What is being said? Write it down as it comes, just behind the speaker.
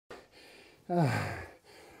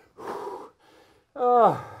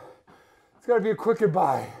Oh, it's got to be a quick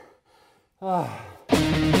goodbye. Well,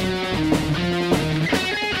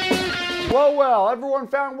 everyone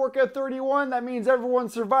found workout 31. That means everyone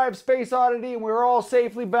survived Space Oddity and we're all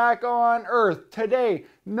safely back on Earth. Today,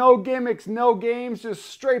 no gimmicks, no games, just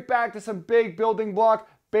straight back to some big building block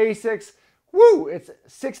basics. Woo! It's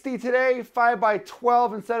 60 today,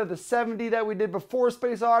 5x12 instead of the 70 that we did before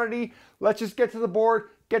Space Oddity. Let's just get to the board,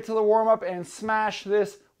 get to the warm-up, and smash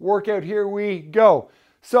this workout. Here we go.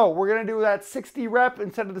 So we're going to do that 60 rep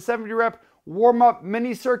instead of the 70 rep warm-up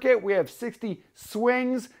mini circuit. We have 60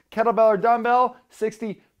 swings, kettlebell or dumbbell,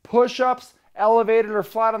 60 push-ups, elevated or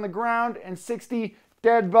flat on the ground, and 60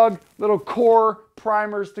 Deadbug little core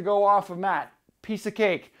primers to go off of mat. Piece of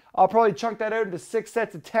cake. I'll probably chunk that out into 6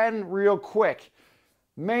 sets of 10 real quick.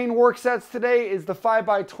 Main work sets today is the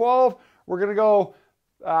 5x12. We're going to go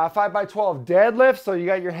 5x12 deadlift. So you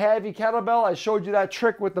got your heavy kettlebell. I showed you that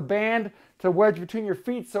trick with the band to wedge between your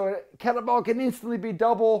feet so a kettlebell can instantly be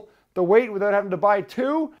double the weight without having to buy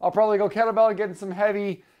two. I'll probably go kettlebell and get some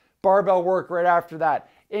heavy barbell work right after that.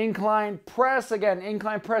 Incline press. Again,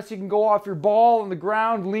 incline press, you can go off your ball on the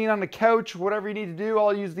ground, lean on the couch, whatever you need to do.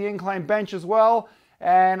 I'll use the incline bench as well.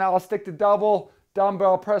 And I'll stick to double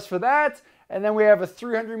dumbbell press for that. And then we have a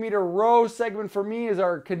 300-meter row segment for me is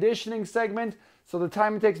our conditioning segment. So the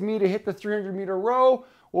time it takes me to hit the 300-meter row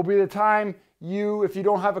will be the time you, if you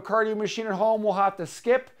don't have a cardio machine at home, will have to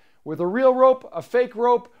skip with a real rope, a fake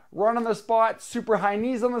rope, run on the spot, super high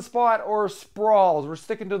knees on the spot, or sprawls. We're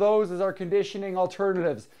sticking to those as our conditioning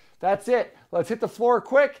alternatives. That's it. Let's hit the floor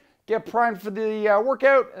quick, get primed for the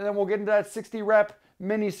workout, and then we'll get into that 60 rep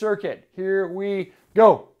mini circuit. Here we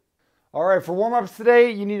go. All right, for warm-ups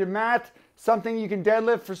today, you need a mat, something you can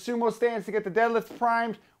deadlift for sumo stance to get the deadlift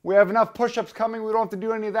primed. We have enough push-ups coming. We don't have to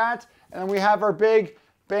do any of that. And then we have our big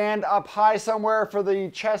band up high somewhere for the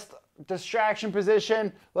chest distraction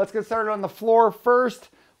position. Let's get started on the floor first.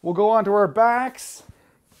 We'll go onto our backs.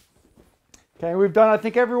 Okay, we've done, I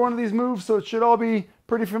think, every one of these moves, so it should all be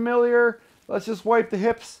pretty familiar. Let's just wipe the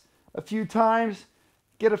hips a few times.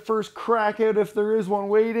 Get a first crack out if there is one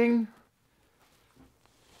waiting.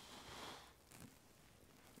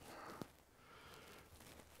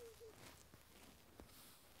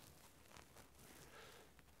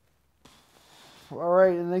 All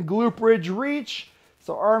right, and then glute bridge reach.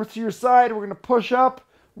 So arms to your side, we're going to push up,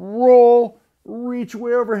 roll, reach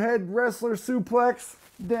way overhead, wrestler suplex,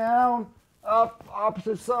 down, up,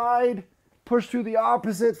 opposite side, push through the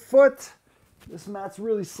opposite foot. This mat's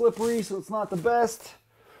really slippery, so it's not the best.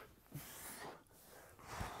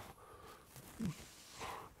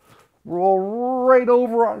 Roll right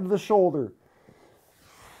over onto the shoulder.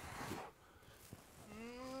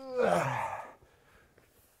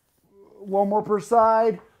 One more per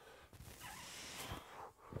side.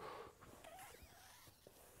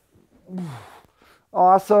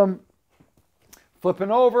 Awesome.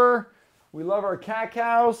 Flipping over. We love our cat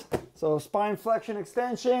cows. So spine flexion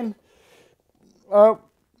extension. Up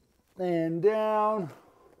and down.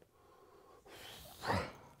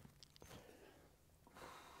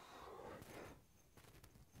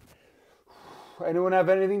 Anyone have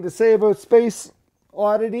anything to say about Space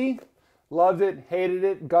Oddity? Loved it, hated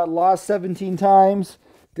it, got lost 17 times.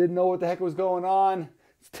 Didn't know what the heck was going on.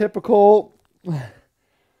 It's typical.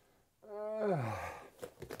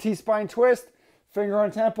 T-spine twist, finger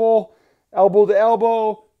on temple, elbow to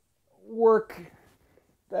elbow. Work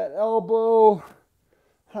that elbow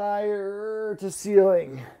higher to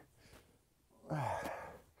ceiling.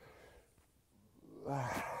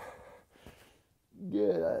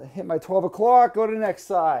 Good. Hit my 12 o'clock, go to the next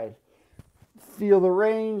side. Feel the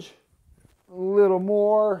range. A little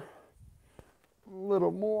more. A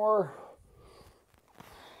little more.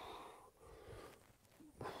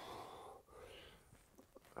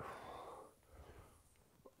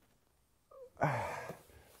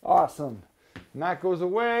 Awesome. And that goes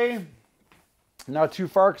away. Not too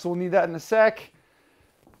far because we'll need that in a sec.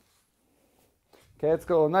 Okay, let's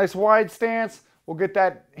go. A nice wide stance. We'll get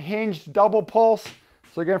that hinged double pulse.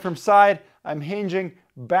 So again, from side, I'm hinging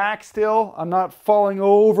back still. I'm not falling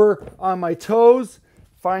over on my toes.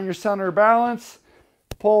 Find your center of balance.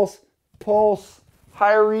 Pulse, pulse,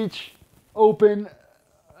 high reach, open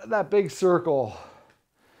that big circle.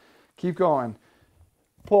 Keep going.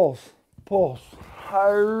 Pulse, pulse, high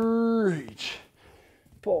reach.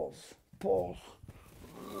 Pulse, pulse.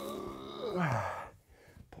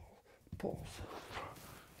 Pulse.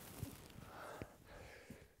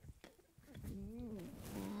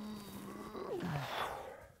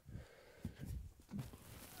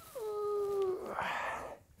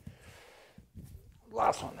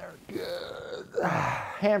 last one there. Good.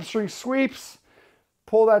 Hamstring sweeps.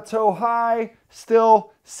 Pull that toe high,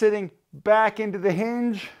 still sitting back into the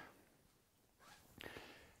hinge.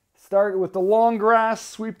 Start with the long grass,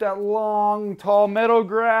 sweep that long, tall meadow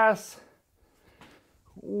grass.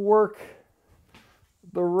 Work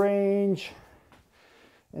the range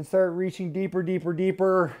and start reaching deeper, deeper,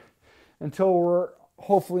 deeper until we're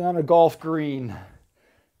hopefully on a golf green.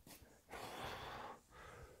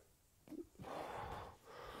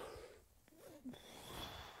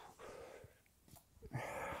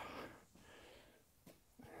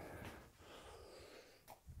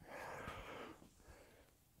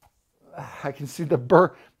 I can see the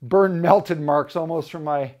burn melted marks almost from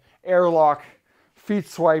my airlock feet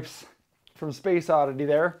swipes from Space Oddity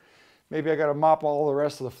there. Maybe I got to mop all the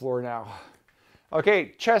rest of the floor now.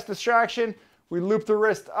 Okay, chest distraction. We loop the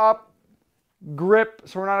wrist up, grip,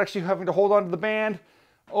 so we're not actually having to hold on to the band.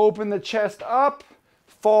 Open the chest up,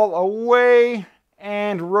 fall away,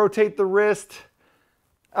 and rotate the wrist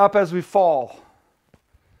up as we fall.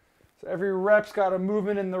 So every rep's got a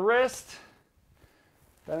movement in the wrist.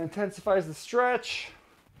 That intensifies the stretch.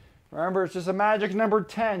 Remember, it's just a magic number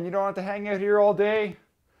 10. You don't have to hang out here all day.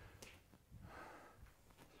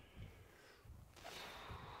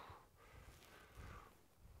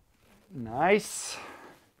 Nice.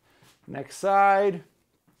 Next side.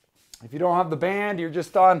 If you don't have the band, you're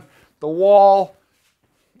just on the wall.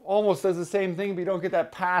 Almost does the same thing, but you don't get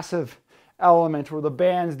that passive element where the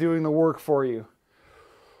band's doing the work for you.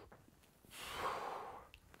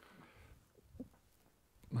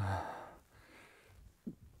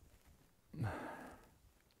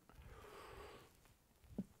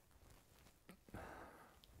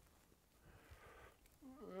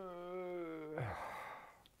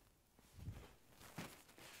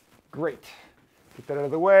 Great. Get that out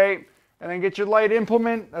of the way. And then get your light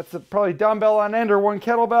implement. That's probably dumbbell on end or one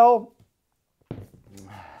kettlebell.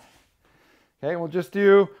 Okay, we'll just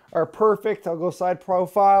do our perfect, I'll go side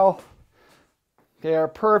profile. Okay, our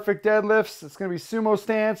perfect deadlifts. It's going to be sumo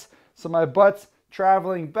stance. So my butt's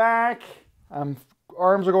traveling back.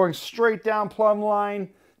 Arms are going straight down plumb line.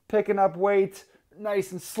 Picking up weight.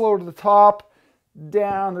 Nice and slow to the top.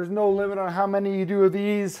 Down. There's no limit on how many you do of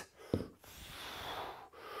these.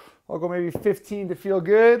 I'll go maybe 15 to feel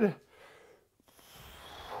good.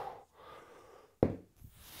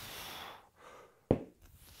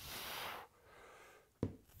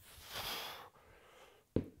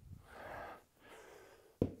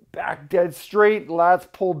 Back dead straight, lats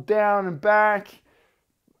pulled down and back.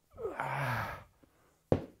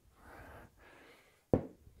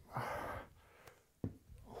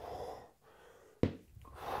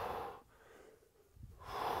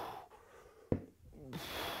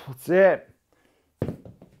 That's it.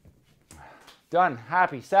 Done,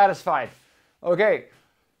 happy, satisfied. Okay,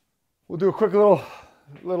 we'll do a quick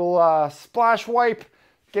little splash wipe,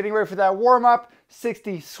 getting ready for that warm up.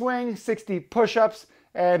 60 swing, 60 push-ups,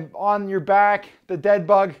 and on your back, the dead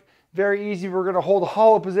bug. Very easy. We're gonna hold a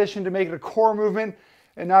hollow position to make it a core movement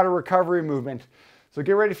and not a recovery movement. So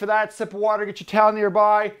get ready for that, sip of water, get your towel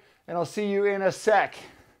nearby, and I'll see you in a sec.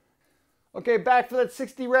 Okay, back for that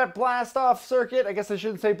 60 rep blast off circuit. I guess I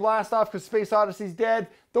shouldn't say blast off because Space Odyssey's dead.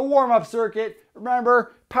 The warm up circuit.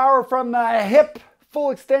 Remember, power from the hip,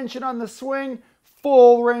 full extension on the swing,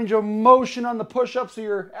 full range of motion on the push-up so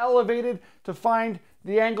you're elevated to find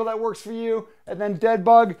the angle that works for you. And then dead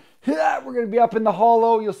bug, we're gonna be up in the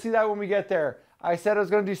hollow. You'll see that when we get there. I said I was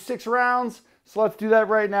gonna do 6 rounds, so let's do that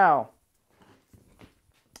right now.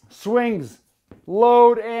 Swings,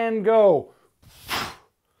 load and go.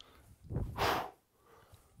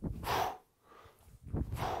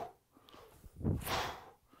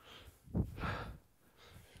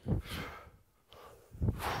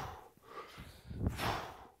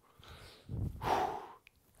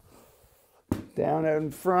 Down out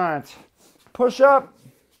in front. Push up.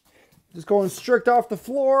 Just going strict off the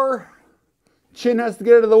floor. Chin has to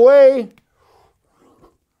get out of the way.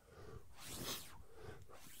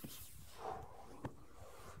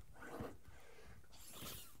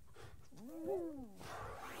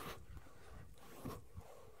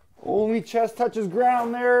 Only chest touches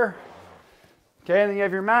ground there. Okay, and then you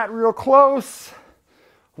have your mat real close.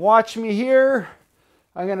 Watch me here.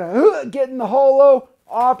 I'm gonna get in the hollow,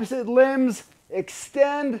 opposite limbs,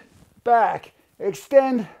 extend back,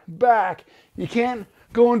 extend back. You can't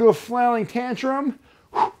go into a flailing tantrum.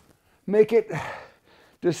 Make it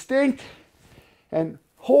distinct and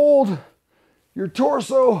hold your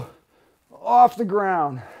torso off the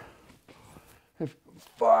ground.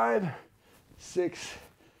 5, 6,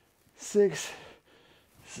 6,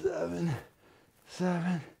 7,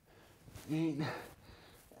 8,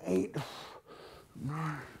 8,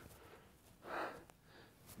 9,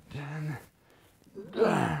 10.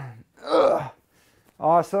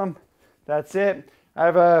 Awesome. That's it. I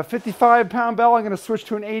have a 55-pound bell. I'm going to switch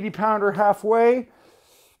to an 80-pounder halfway.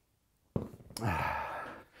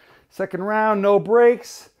 Second round, no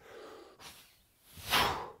breaks.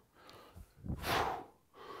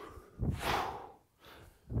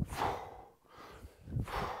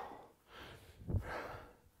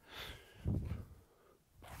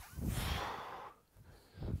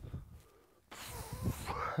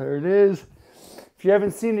 There it is. If you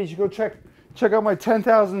haven't seen it, you should go check out my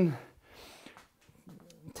 10,000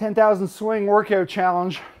 swing workout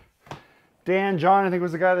challenge. John, I think,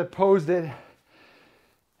 was the guy that posed it.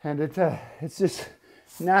 And it's just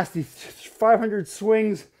nasty. 500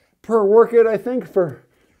 swings per workout, I think, for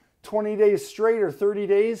 20 days straight or 30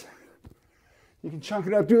 days. You can chunk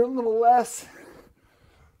it up, do it a little less.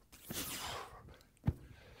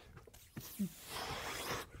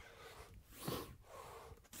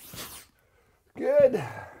 Good.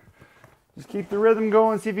 Just keep the rhythm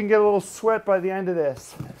going. See if you can get a little sweat by the end of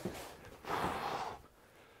this.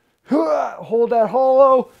 Hold that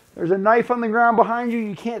hollow. There's a knife on the ground behind you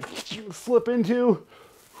you can't slip into.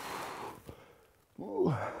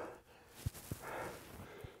 If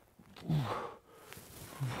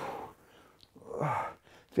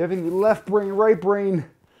you have any left brain, right brain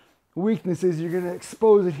weaknesses, you're going to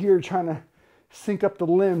expose it here trying to sync up the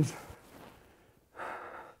limbs.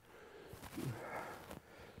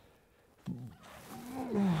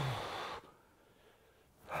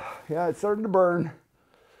 Yeah, it's starting to burn.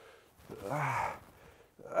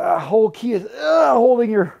 Whole key is holding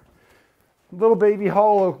your little baby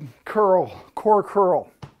hollow core curl.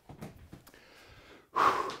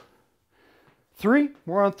 3,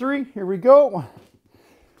 we're on 3. Here we go.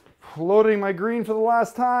 Loading my green for the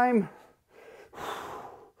last time.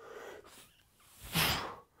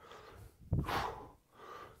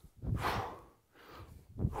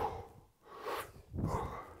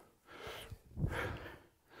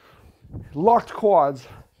 Locked quads.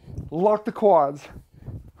 Lock the quads.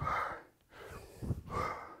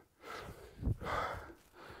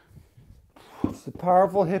 It's a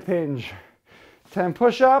powerful hip hinge. 10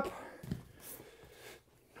 push-up.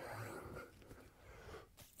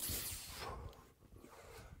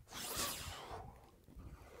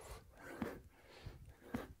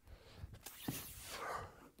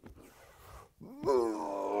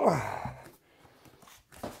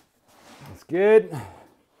 That's good.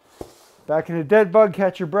 Back into dead bug.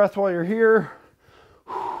 Catch your breath while you're here.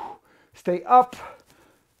 Stay up.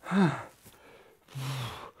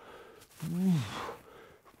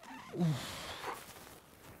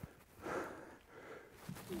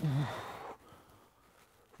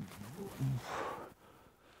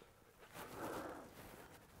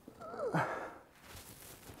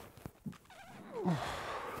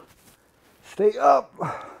 Stay up.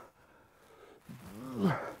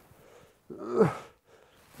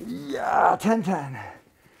 Yeah, 10-10.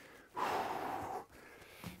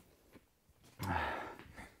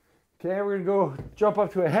 Okay, we're gonna go jump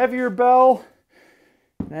up to a heavier bell.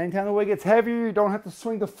 And anytime the weight gets heavier, you don't have to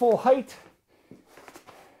swing to full height.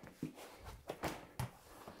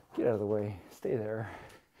 Get out of the way, stay there.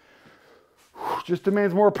 Just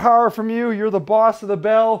demands more power from you. You're the boss of the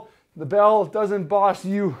bell. The bell doesn't boss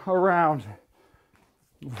you around.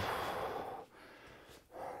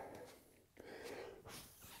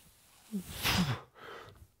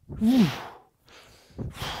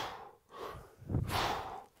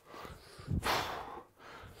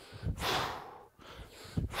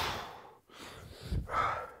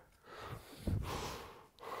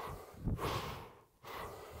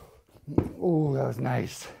 Oh, that was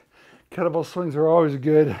nice. Kettlebell swings are always a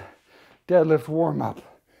good deadlift warm-up.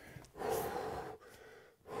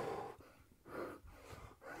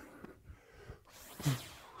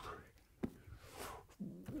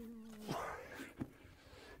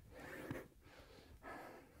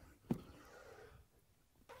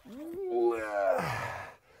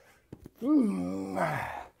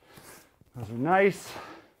 Those are nice.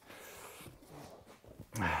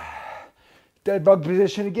 Dead bug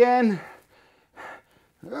position again.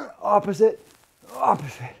 Opposite,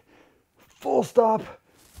 opposite. Full stop,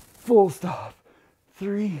 full stop.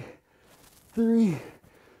 3, 3,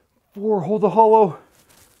 4. Hold the hollow.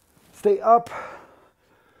 Stay up.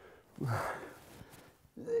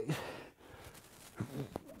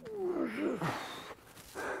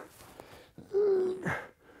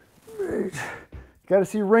 Got to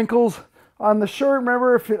see wrinkles on the shirt.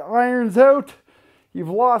 Remember, if it irons out, you've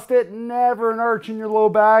lost it. Never an arch in your low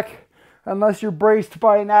back unless you're braced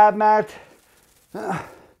by an ab mat.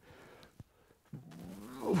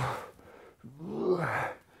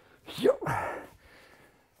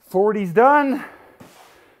 40's done.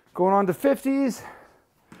 Going on to 50s.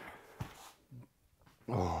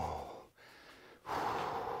 Oh.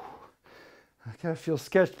 I kind of feel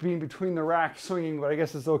sketched being between the racks swinging, but I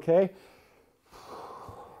guess it's okay.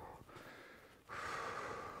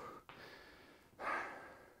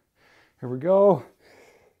 Here we go.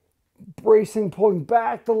 Bracing, pulling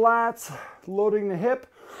back the lats, loading the hip.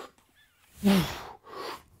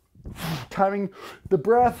 Timing the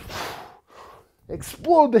breath.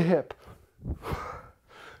 Explode the hip.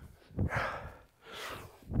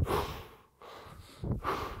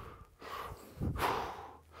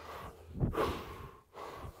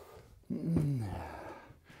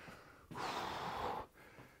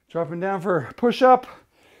 Dropping down for push-up.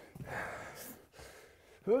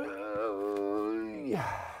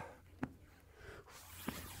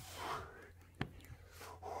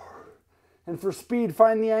 And for speed,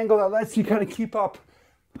 find the angle that lets you kind of keep up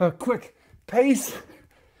a quick pace.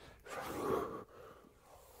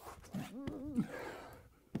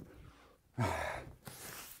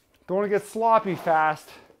 Don't want to get sloppy fast,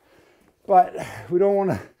 but we don't want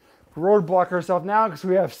to roadblock ourselves now because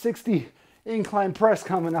we have 60 incline press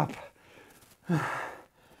coming up.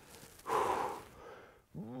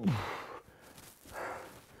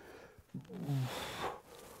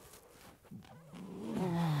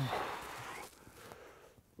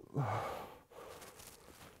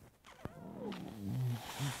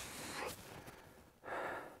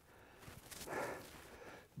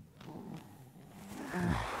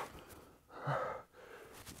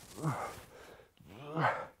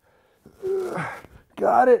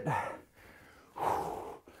 Got it.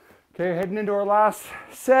 Okay, heading into our last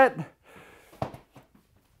set.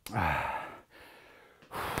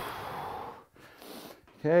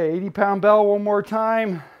 Okay, 80-pound bell one more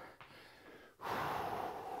time.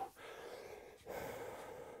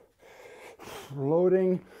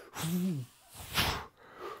 Loading.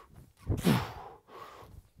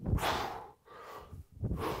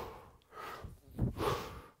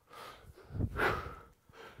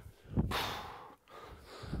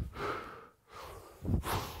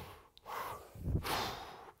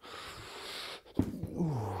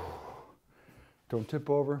 Don't tip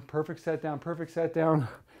over. Perfect set down, perfect set down.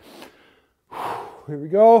 Here we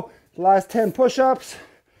go. Last 10 push-ups.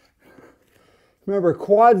 Remember,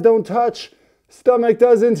 quads don't touch, stomach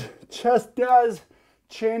doesn't, chest does,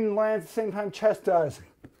 chin lands at the same time chest does.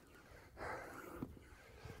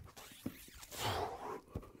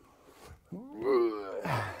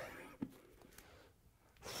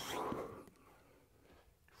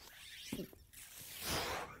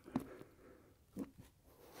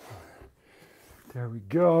 There we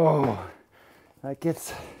go. That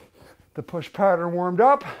gets the push pattern warmed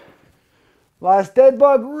up. Last dead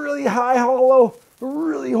bug, really high hollow,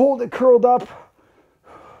 really hold it curled up.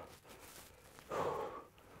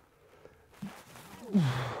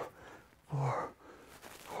 4,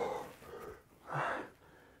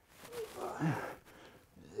 5,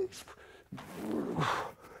 6,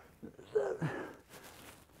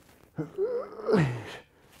 7,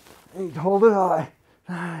 8, hold it high.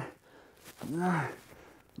 9,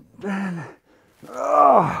 10.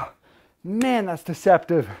 Oh, man, that's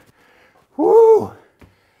deceptive. Woo!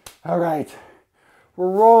 All right, we're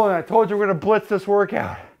rolling. I told you we're gonna blitz this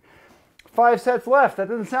workout. 5 sets left. That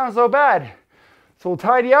doesn't sound so bad. So we'll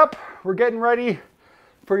tidy up. We're getting ready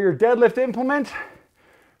for your deadlift implement.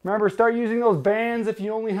 Remember, start using those bands if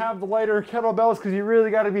you only have the lighter kettlebells, because you really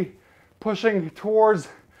got to be pushing towards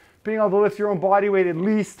being able to lift your own body weight at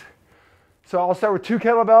least. So I'll start with 2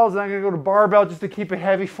 kettlebells, and I'm gonna go to barbell just to keep it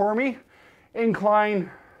heavy for me. Incline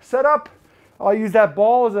setup. I'll use that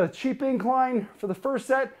ball as a cheap incline for the first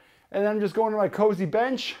set, and then I'm just going to my cozy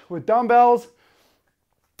bench with dumbbells,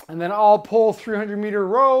 and then I'll pull 300-meter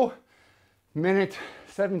row, minute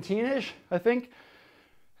 17-ish, I think.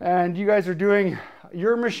 And you guys are doing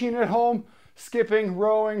your machine at home, skipping,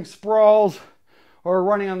 rowing, sprawls, or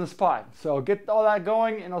running on the spot. So get all that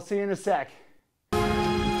going, and I'll see you in a sec.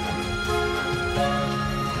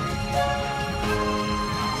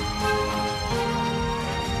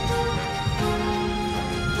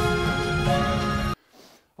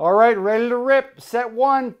 All right, ready to rip. Set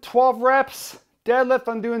 1, 12 reps. Deadlift,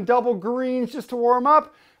 I'm doing double greens just to warm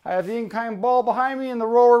up. I have the incline ball behind me and the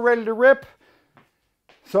rower ready to rip.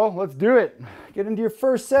 So let's do it. Get into your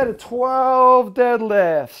first set of 12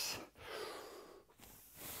 deadlifts.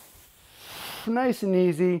 Nice and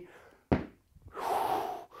easy.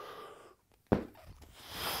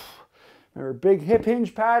 Remember, big hip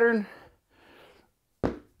hinge pattern.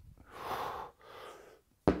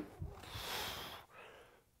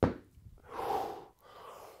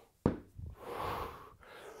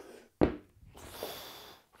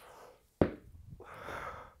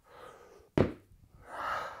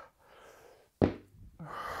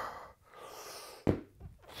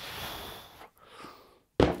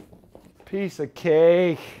 Piece of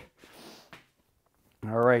cake.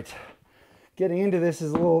 All right. Getting into this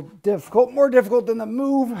is a little difficult, more difficult than the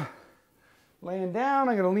move. Laying down,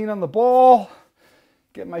 I'm going to lean on the ball.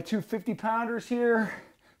 Get my two 50-pounders here.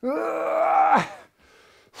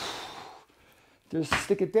 Just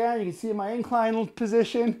stick it down. You can see in my incline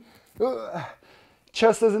position.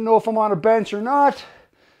 Chest doesn't know if I'm on a bench or not.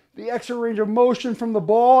 The extra range of motion from the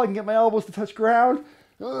ball, I can get my elbows to touch ground.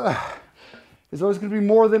 Is always going to be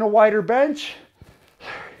more than a wider bench.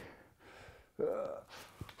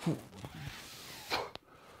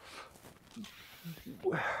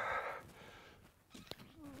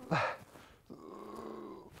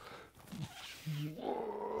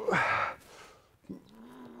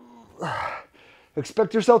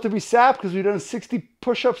 Expect yourself to be sapped because we've done 60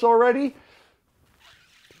 push-ups already.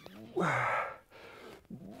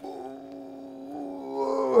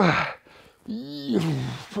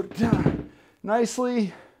 Put it down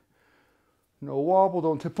nicely. No wobble,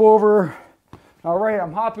 don't tip over. All right,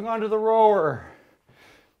 I'm hopping onto the rower.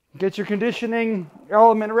 Get your conditioning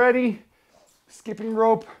element ready. Skipping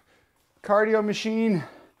rope, cardio machine,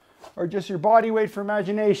 or just your body weight for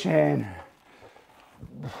imagination.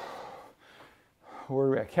 Where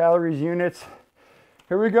are we at? Calories, units.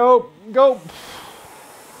 Here we go. Go.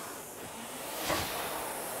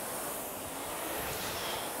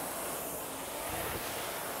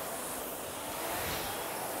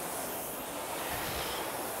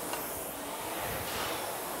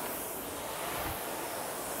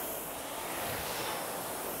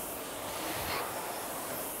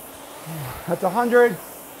 That's 100.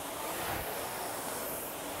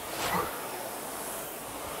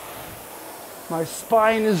 My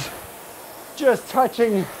spine is just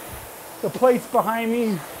touching the plates behind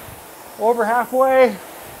me, over halfway.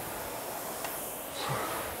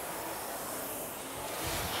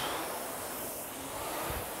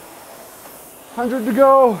 $100 to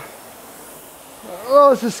go. Oh,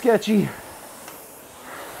 this is sketchy.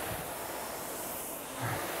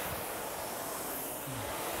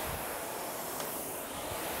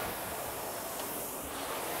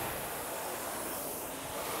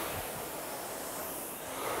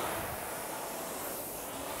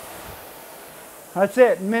 That's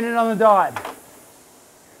it, minute on the dot.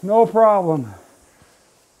 No problem.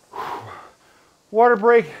 Water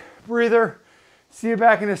break, breather. See you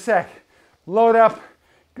back in a sec. Load up,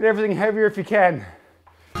 get everything heavier if you can.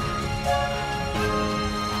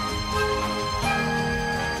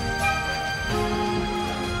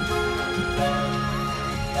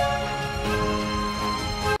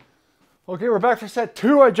 Okay, we're back for set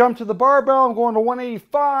 2. I jumped to the barbell. I'm going to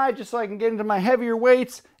 185 just so I can get into my heavier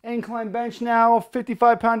weights. Incline bench now,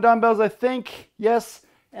 55-pound dumbbells, I think. Yes.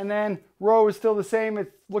 And then row is still the same. It's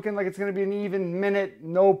looking like it's going to be an even minute.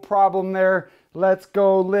 No problem there. Let's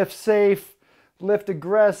go. Lift safe. Lift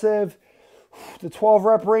aggressive. The 12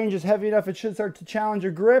 rep range is heavy enough. It should start to challenge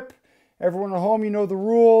your grip. Everyone at home, you know the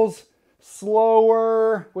rules.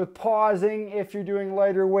 Slower with pausing if you're doing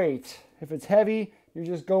lighter weight. If it's heavy, you're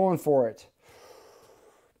just going for it.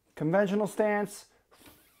 Conventional stance.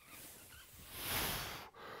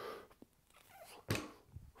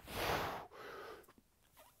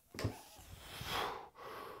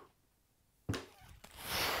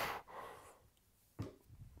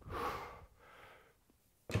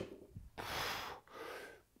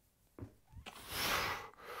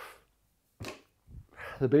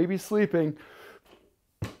 The baby's sleeping.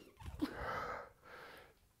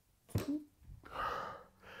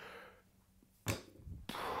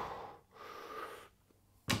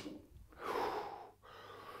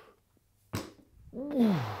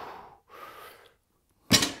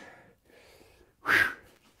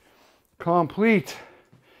 Complete.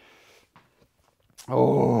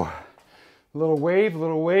 Oh, little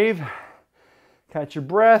wave. Catch your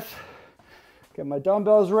breath. Get my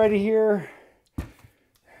dumbbells ready here.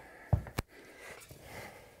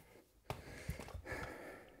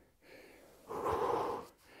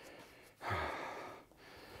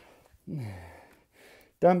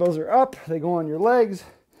 Dumbbells are up, they go on your legs.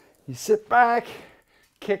 You sit back,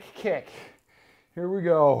 kick. Here we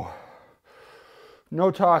go.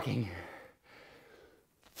 No talking.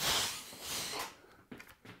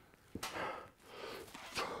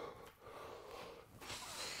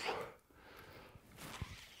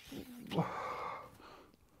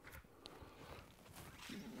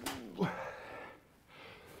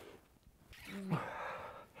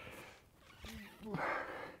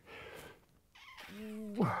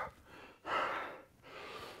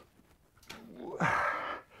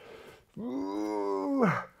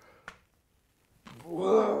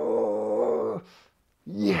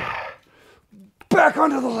 Yeah. Back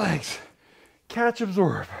onto the legs. Catch,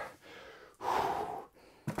 absorb.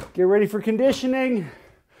 Get ready for conditioning.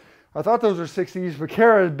 I thought those were 60s, but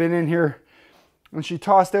Kara had been in here and she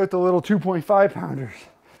tossed out the little 2.5 pounders.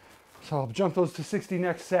 So I'll jump those to 60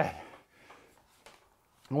 next set.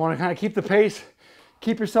 I want to kind of keep the pace,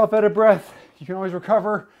 keep yourself out of breath. You can always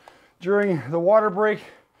recover during the water break,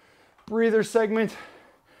 breather segment.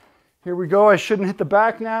 Here we go. I shouldn't hit the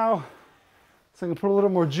back now. So I'm gonna put a little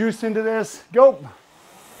more juice into this. Go.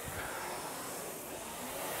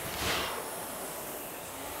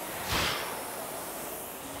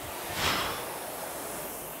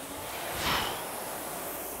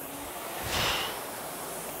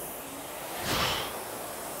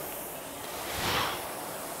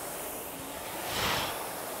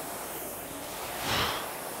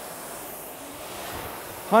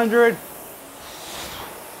 $100.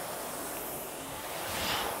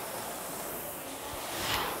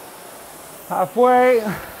 Halfway.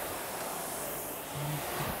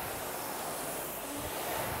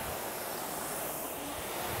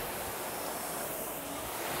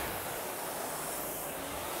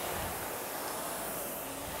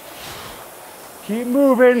 Keep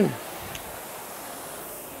moving.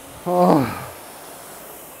 Oh.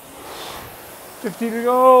 50 to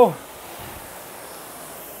go.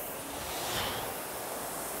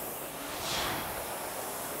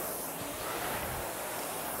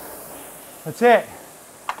 That's it.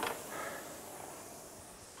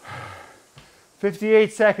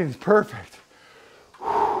 58 seconds, perfect.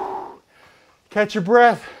 Catch your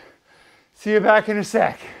breath. See you back in a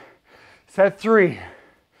sec. Set 3.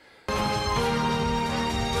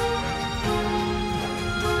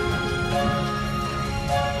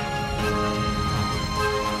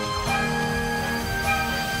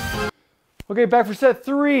 Okay, back for set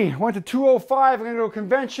 3. Went to 205. I'm gonna go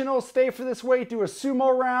conventional, stay for this weight, do a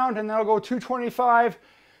sumo round, and then I'll go 225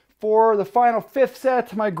 for the final 5th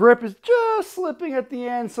set. My grip is just slipping at the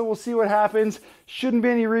end, so we'll see what happens. Shouldn't be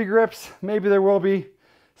any regrips. Maybe there will be.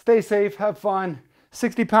 Stay safe, have fun.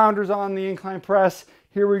 60 pounders on the incline press.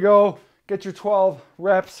 Here we go. Get your 12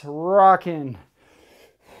 reps rocking.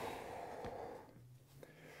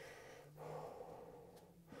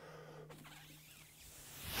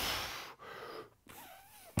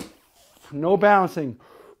 No bouncing.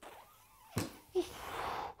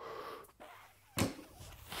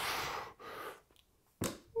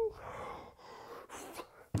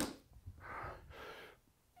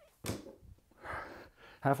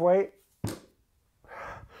 Halfway.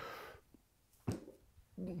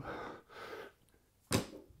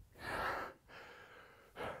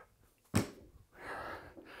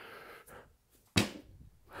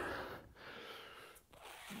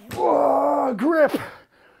 Whoa, grip.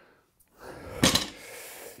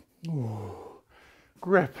 Ooh,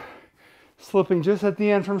 grip. Slipping just at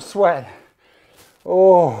the end from sweat.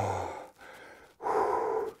 Oh.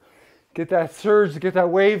 Get that surge, get that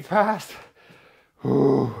wave past.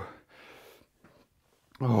 Ooh.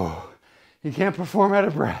 Oh. You can't perform out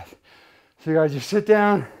of breath. So you gotta just sit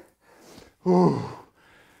down. Ooh.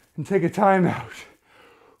 And take a timeout.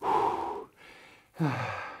 And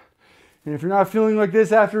if you're not feeling like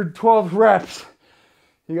this after 12 reps,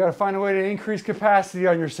 you got to find a way to increase capacity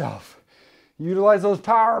on yourself. Utilize those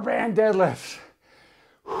power band deadlifts.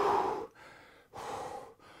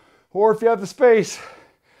 Or if you have the space,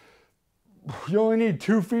 you only need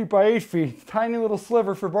 2 feet by 8 feet. Tiny little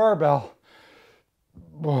sliver for barbell.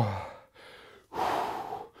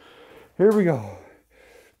 Here we go.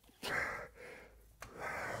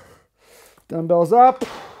 Dumbbells up.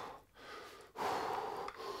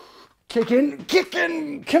 Kicking,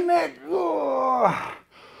 kicking, commit. Oh.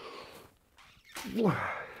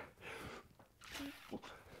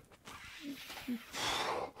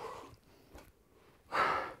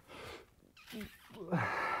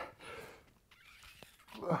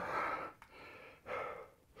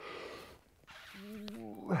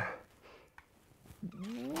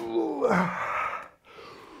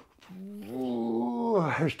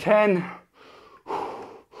 10.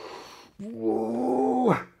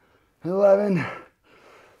 11.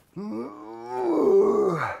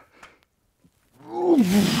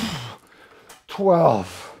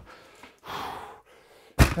 12.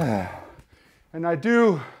 And I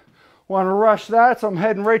do want to rush that, so I'm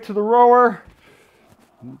heading right to the rower.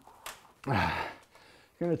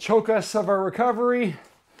 Gonna choke us of our recovery.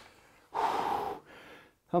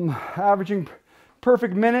 I'm averaging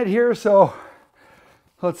perfect minute here, so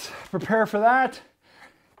let's prepare for that.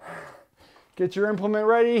 Get your implement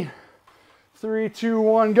ready. 3, 2,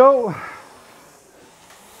 1, go.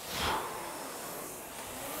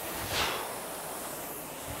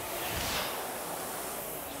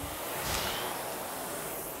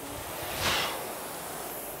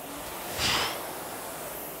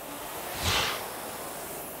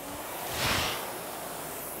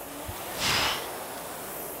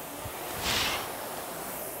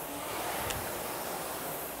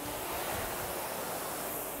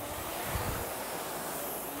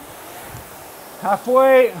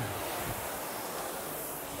 Halfway.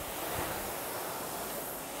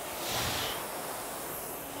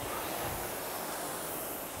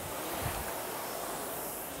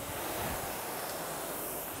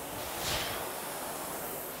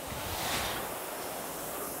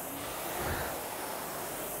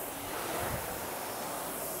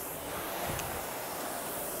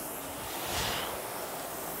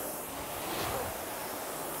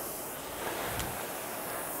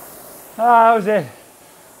 That was it.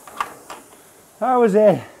 That was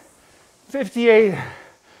it. 58.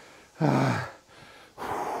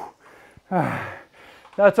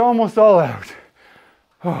 That's almost all out.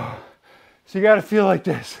 So you got to feel like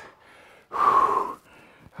this.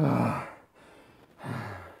 Got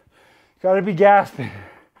to be gasping.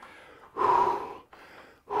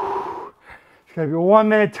 It's got to be a 1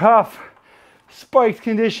 minute tough, spiked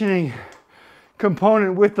conditioning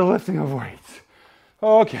component with the lifting of weights.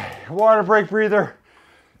 Okay, water break breather.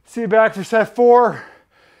 See you back for set 4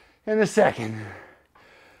 in a second.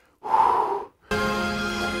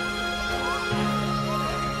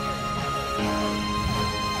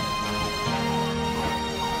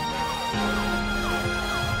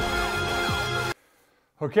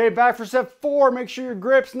 Okay, back for set 4. Make sure your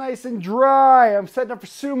grip's nice and dry. I'm setting up for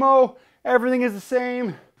sumo. Everything is the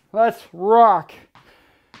same. Let's rock.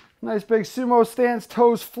 Nice big sumo stance,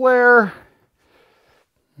 toes flare.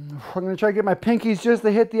 I'm going to try to get my pinkies just to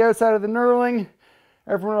hit the outside of the knurling.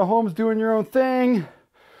 Everyone at home's doing your own thing.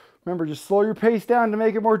 Remember, just slow your pace down to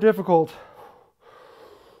make it more difficult.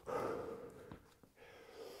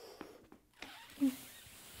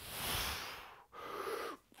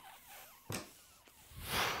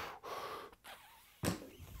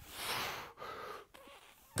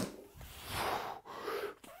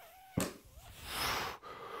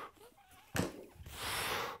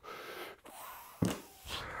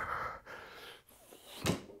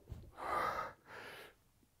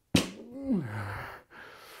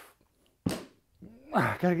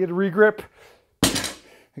 Gotta get a regrip.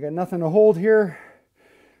 I got nothing to hold here.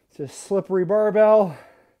 It's a slippery barbell.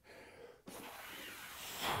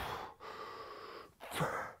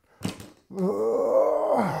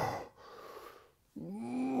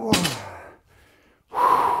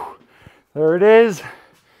 There it is.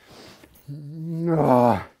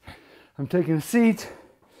 I'm taking a seat.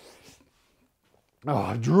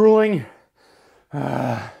 I'm drooling.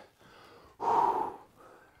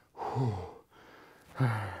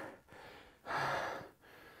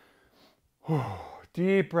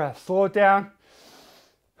 Deep breath, slow it down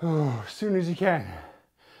as soon as you can.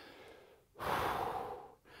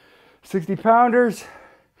 60 pounders.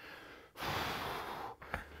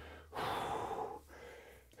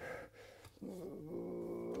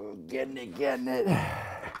 Getting it, getting it.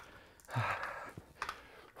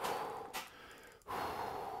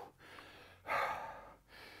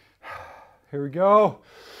 Here we go.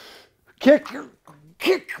 Kick,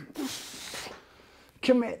 kick,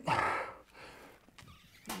 commit.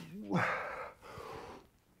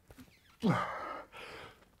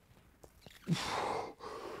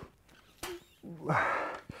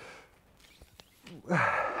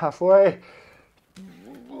 Halfway.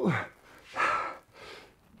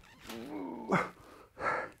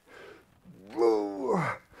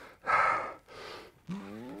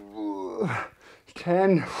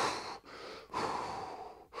 10.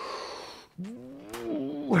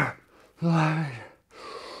 11.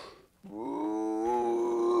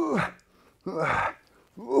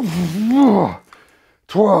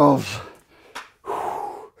 12.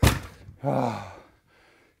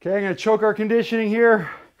 Okay, I'm going to choke our conditioning here,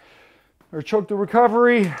 or choke the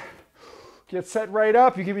recovery. Get set right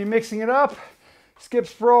up. You can be mixing it up. Skip,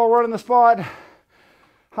 sprawl, run on the spot.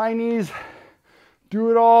 High knees.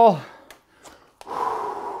 Do it all.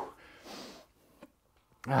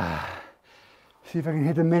 See if I can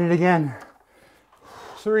hit the minute again.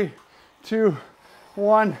 3, 2,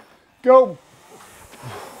 1, go.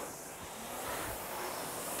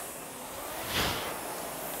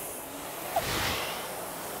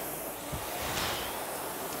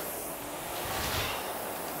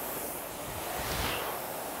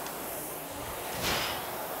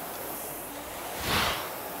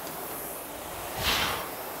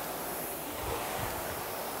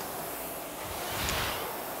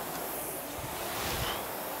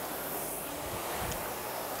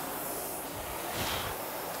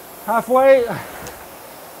 Halfway.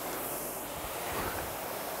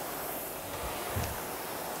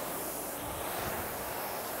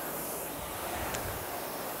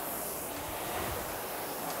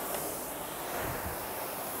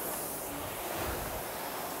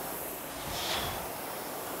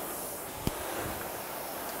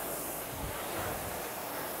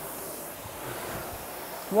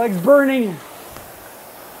 Legs burning.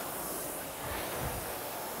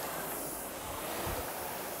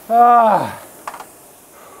 Ah,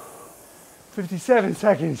 57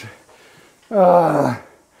 seconds.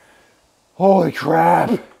 Holy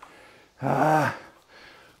crap.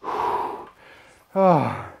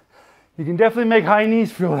 Oh, you can definitely make high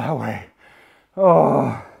knees feel that way.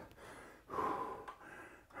 Oh.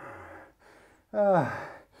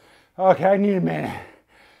 Okay, I need a minute.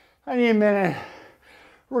 I need a minute.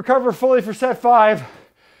 Recover fully for set 5.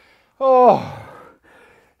 Oh,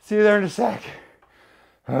 see you there in a sec.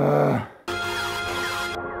 Oh,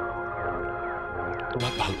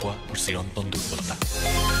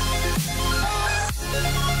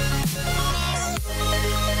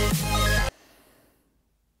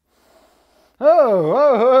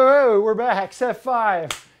 we're back, set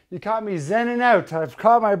 5. You caught me zenning out. I've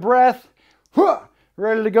caught my breath.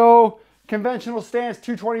 Ready to go. Conventional stance,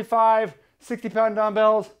 225, 60-pound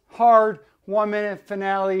dumbbells, hard, 1 minute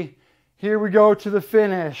finale. Here we go to the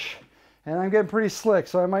finish. And I'm getting pretty slick,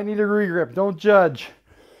 so I might need a regrip. Don't judge.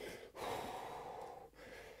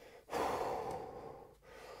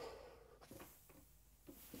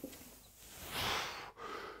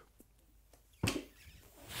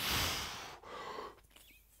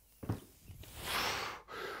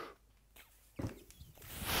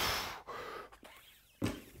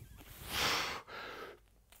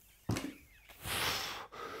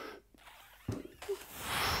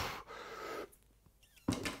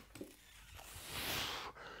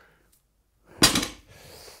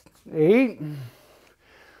 Eight.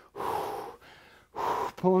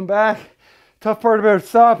 Pulling back. Tough part about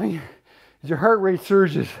stopping is your heart rate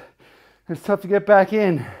surges. It's tough to get back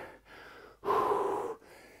in.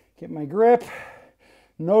 Get my grip.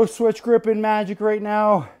 No switch gripping magic right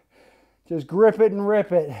now. Just grip it and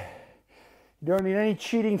rip it. You don't need any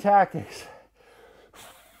cheating tactics.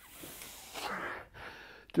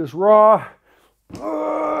 Just raw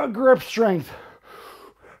grip strength.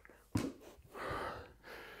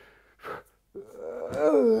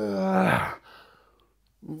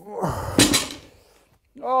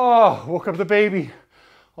 Oh, woke up the baby.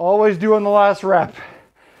 Always do on the last rep.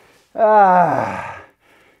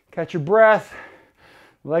 Catch your breath.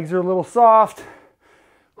 Legs are a little soft.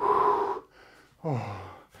 Oh,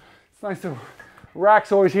 it's nice to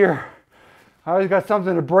rack's always here. I always got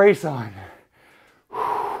something to brace on.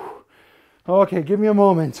 Okay, give me a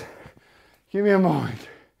moment. Give me a moment.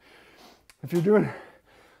 If you're doing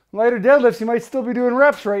lighter deadlifts, you might still be doing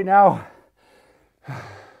reps right now.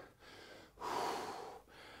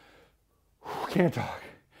 Can't talk.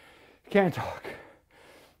 Can't talk.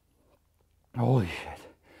 Holy shit.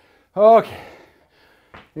 Okay.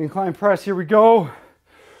 Incline press, here we go.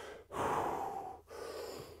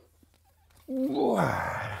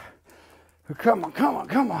 Come on, come on,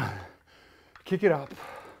 come on. Kick it up.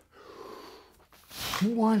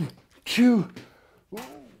 1, 2.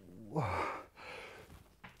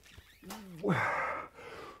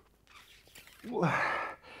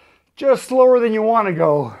 Just slower than you want to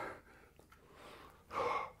go.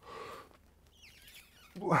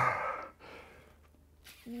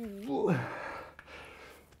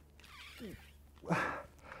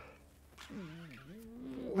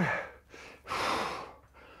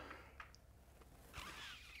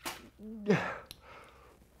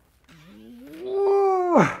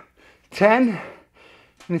 Ten,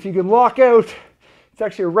 and if you can lock out, it's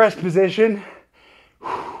actually a rest position.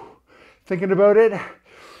 Thinking about it.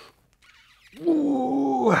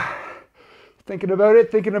 Thinking about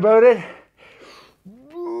it, thinking about it.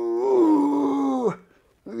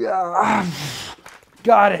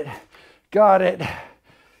 Got it, got it.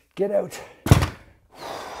 Get out.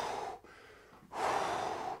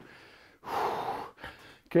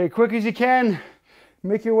 Okay, quick as you can,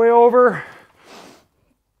 make your way over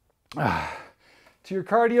to your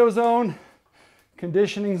cardio zone,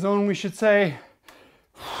 conditioning zone, we should say.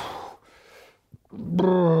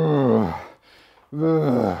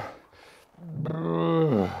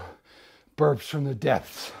 Burps from the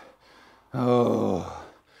depths. Oh,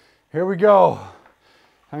 here we go.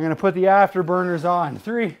 I'm going to put the afterburners on.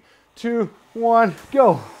 3, 2, 1,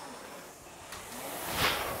 go.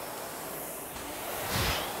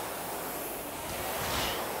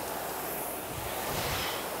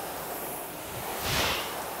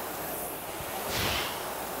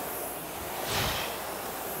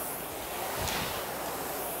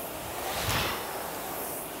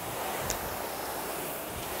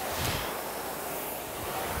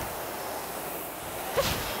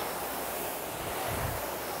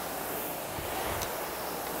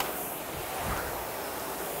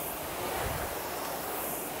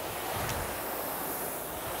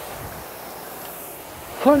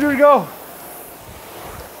 100 to go.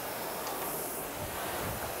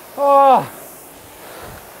 Oh,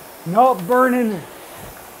 not burning,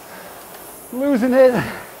 losing it.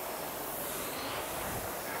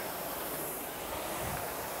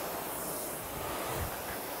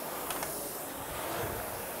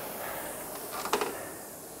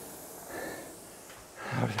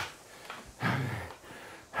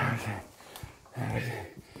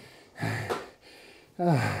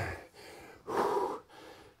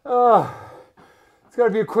 It's got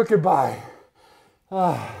to be a quick goodbye.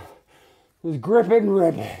 Just grip it and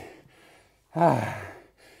rip it.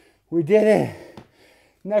 We did it.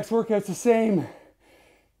 Next workout's the same.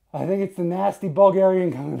 I think it's the nasty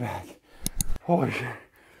Bulgarian coming back. Holy shit.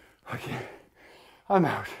 Okay. I'm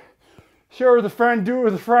out. Share with a friend, do it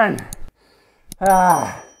with a friend.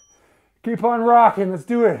 Keep on rocking. Let's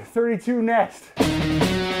do it. 32 next.